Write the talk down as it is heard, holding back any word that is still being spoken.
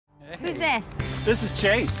this? This is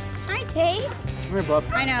Chase. Hi, Chase. Come here, bub.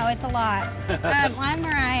 I know, it's a lot. I'm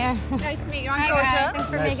Mariah. Nice to meet you. I'm Hi, Georgia. guys. Thanks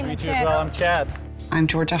for Nice making to the meet you trip. as well. I'm Chad. I'm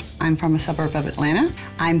Georgia. I'm from a suburb of Atlanta.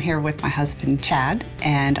 I'm here with my husband, Chad,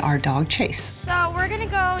 and our dog, Chase. So we're gonna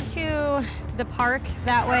go to the park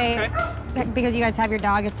that way. Because you guys have your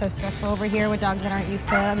dog, it's so stressful over here with dogs that aren't used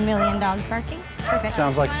to a million dogs barking. Perfect.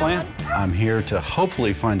 Sounds like a plan. I'm here to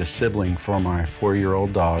hopefully find a sibling for my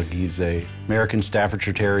 4-year-old dog. He's a American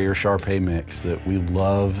Staffordshire Terrier Shar-Pei mix that we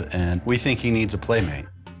love, and we think he needs a playmate.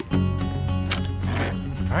 All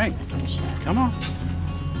right, come on.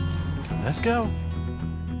 Let's go.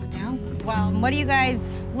 Well, what are you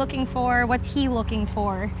guys looking for? What's he looking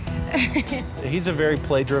for? He's a very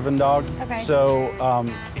play-driven dog. Okay. So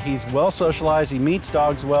he's well socialized. He meets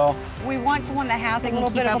dogs well. We want someone that has a That can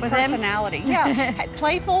little keep bit up of a with him? personality. Yeah,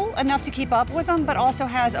 playful enough to keep up with them, but also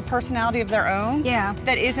has a personality of their own. Yeah.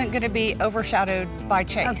 That isn't going to be overshadowed by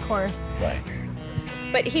Chase. Of course. Right.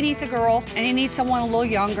 But he needs a girl, and he needs someone a little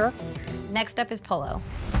younger. Next up is Polo.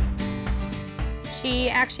 She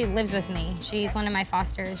actually lives with me. She's one of my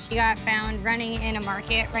fosters. She got found running in a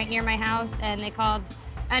market right near my house, and they called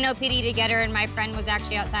NOPD to get her, and my friend was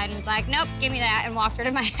actually outside and was like, nope, give me that, and walked her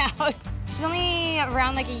to my house. She's only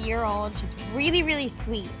around like a year old. She's really, really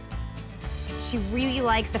sweet. She really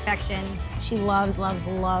likes affection. She loves, loves,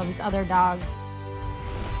 loves other dogs.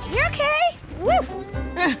 You okay? Woo!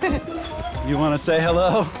 You want to say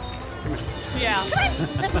hello? Yeah. Come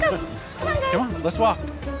on, let's go. Come on, guys. Come on, let's walk.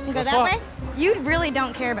 Go Let's that walk. way? You really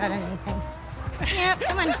don't care about anything. Yep,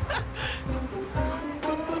 come on.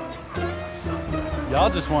 Y'all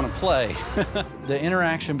just want to play. The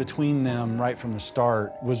interaction between them right from the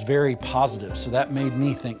start was very positive, so that made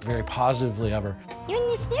me think very positively of her. You want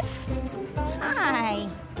me to sniff? Hi.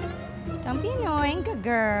 Don't be annoying. Good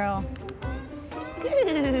girl.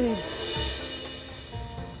 Good.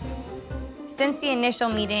 Since the initial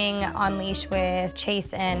meeting on leash with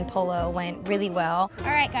Chase and Polo went really well. All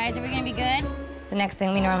right, guys, are we gonna be good? The next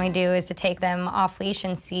thing we normally do is to take them off leash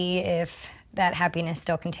and see if that happiness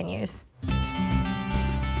still continues.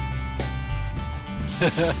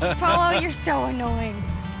 Polo, you're so annoying.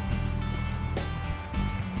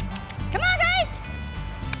 Come on, guys!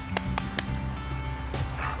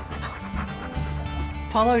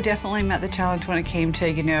 Polo definitely met the challenge when it came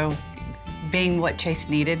to, you know, being what Chase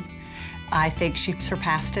needed. I think she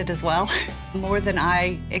surpassed it as well. More than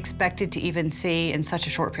I expected to even see in such a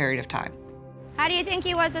short period of time. How do you think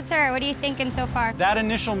he was with her? What are you thinking so far? That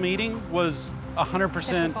initial meeting was 100%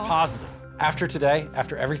 Typical. positive. After today,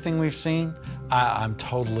 after everything we've seen, I'm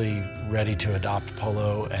totally ready to adopt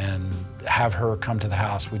Polo and have her come to the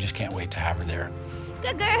house. We just can't wait to have her there.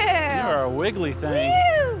 Good girl. You are a wiggly thing.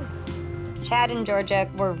 Woo! Chad and Georgia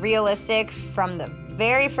were realistic from the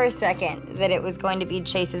very first second that it was going to be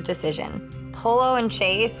Chase's decision. Polo and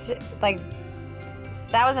Chase, like,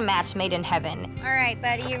 that was a match made in heaven. All right,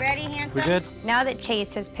 buddy, you ready, handsome? We good? Now that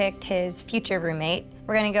Chase has picked his future roommate,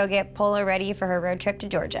 we're gonna go get Polo ready for her road trip to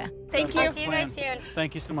Georgia. Thank you. I'll see you guys soon.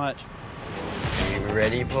 Thank you so much. Are you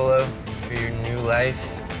ready, Polo, for your new life?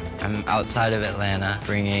 I'm outside of Atlanta,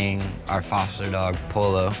 bringing our foster dog,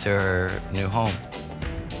 Polo, to her new home.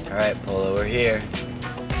 All right, Polo, we're here.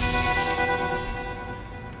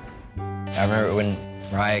 I remember when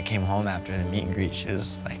Mariah came home after the meet and greet, she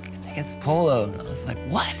was like, I think it's Polo. And I was like,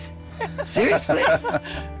 what? Seriously?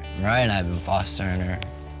 Mariah and I have been fostering her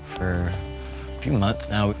for a few months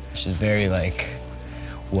now. She's very, like,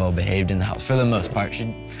 well-behaved in the house, for the most part. She's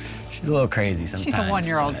a little crazy sometimes. She's a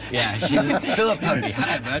 1-year-old. Yeah, she's still a puppy.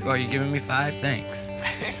 Hi, bud. Oh, are you giving me 5? Thanks.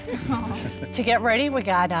 To get ready, we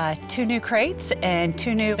got 2 new crates and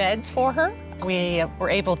 2 new beds for her. We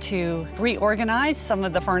were able to reorganize some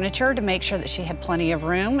of the furniture to make sure that she had plenty of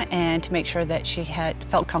room and to make sure that she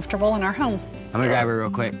felt comfortable in our home. I'm gonna grab her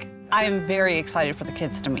real quick. I am very excited for the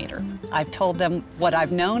kids to meet her. I've told them what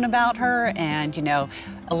I've known about her and, you know,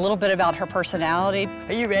 a little bit about her personality.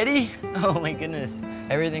 Are you ready? Oh my goodness.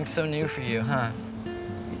 Everything's so new for you, huh?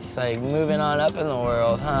 It's like moving on up in the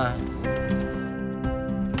world, huh?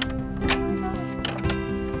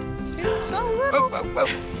 She's so little. Whoa, whoa,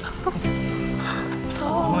 whoa.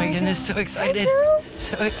 Oh my goodness, so excited.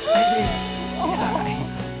 So excited.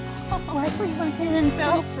 Oh, Leslie's my goodness.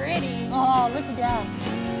 So pretty. Oh, look at that.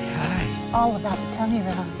 Say hi. All about the tummy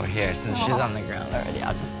rub. Well, here, since she's on the ground already,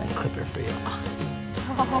 I'll just unclip her for you.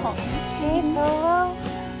 Oh, hey, Polo.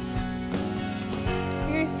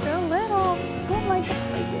 You're so little. Oh my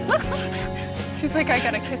goodness. She's like, I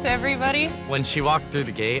gotta kiss everybody. When she walked through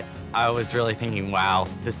the gate, I was really thinking, wow,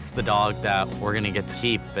 this is the dog that we're gonna get to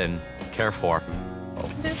keep and care for.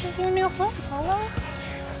 This is your new home, Polo.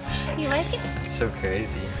 You like it? It's so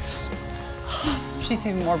crazy. She's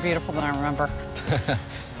even more beautiful than I remember.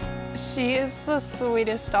 She is the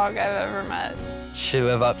sweetest dog I've ever met. She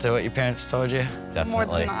live up to what your parents told you? More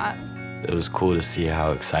than that. It was cool to see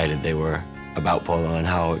how excited they were about Polo and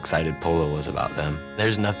how excited Polo was about them.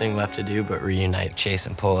 There's nothing left to do but reunite Chase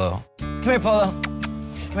and Polo. Come here, Polo.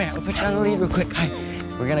 Come here, I'll put you on the lead real quick. Hi.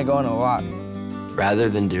 We're gonna go on a walk. Rather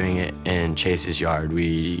than doing it in Chase's yard,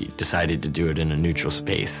 we decided to do it in a neutral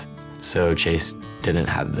space. So Chase didn't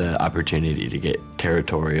have the opportunity to get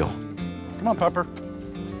territorial. Come on, Pupper.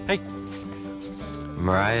 Hey.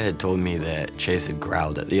 Mariah had told me that Chase had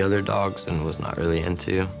growled at the other dogs and was not really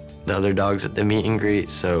into the other dogs at the meet and greet,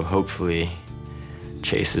 so hopefully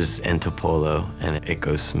Chase is into Polo and it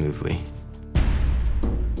goes smoothly.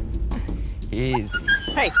 Easy.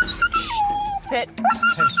 Hey, shh, sit.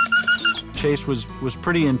 Chase was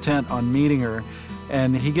pretty intent on meeting her,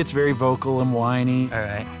 and he gets very vocal and whiny. All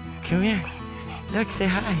right, come here. Look, say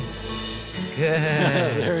hi.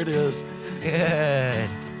 Good. There it is. Good.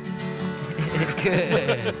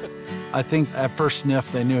 Good. I think at first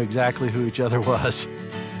sniff, they knew exactly who each other was.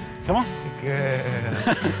 Come on. Good.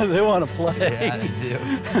 They want to play. Yeah, they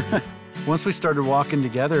do. Once we started walking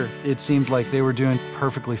together, it seemed like they were doing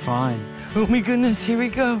perfectly fine. Oh my goodness, here we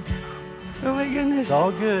go. Oh my goodness. It's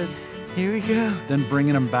all good. Here we go. Then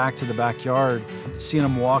bringing them back to the backyard, seeing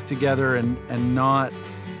them walk together and not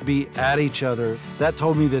be at each other, that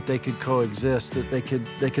told me that they could coexist, that they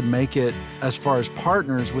could make it as far as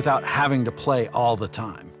partners without having to play all the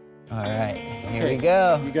time. All right, here we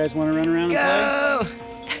go. You guys want to run around and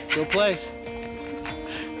play? Go play.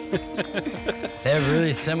 They have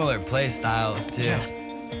really similar play styles, too.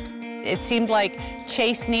 It seemed like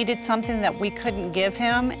Chase needed something that we couldn't give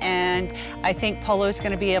him, and I think Polo's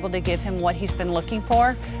going to be able to give him what he's been looking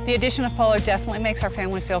for. The addition of Polo definitely makes our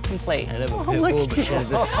family feel complete. Head of a pit bull, but she has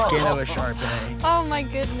the skin of a Sharpei. Oh my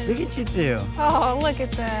goodness. Look at you two. Oh, look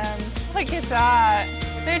at them. Look at that.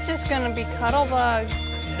 They're just gonna be cuddle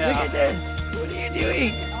bugs. Yeah. Look at this. What are you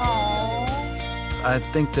doing? Oh. I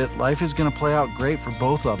think that life is going to play out great for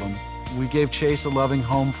both of them. We gave Chase a loving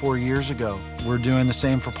home 4 years ago. We're doing the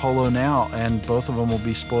same for Polo now, and both of them will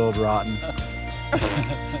be spoiled rotten.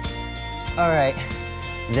 All right,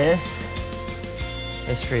 this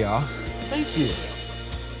is for y'all. Thank you.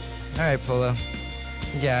 All right, Polo,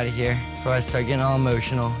 get out of here before I start getting all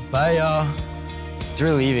emotional. Bye, y'all. It's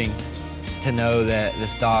relieving to know that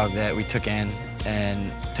this dog that we took in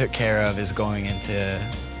and took care of is going into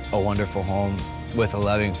a wonderful home with a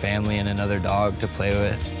loving family and another dog to play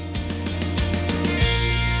with.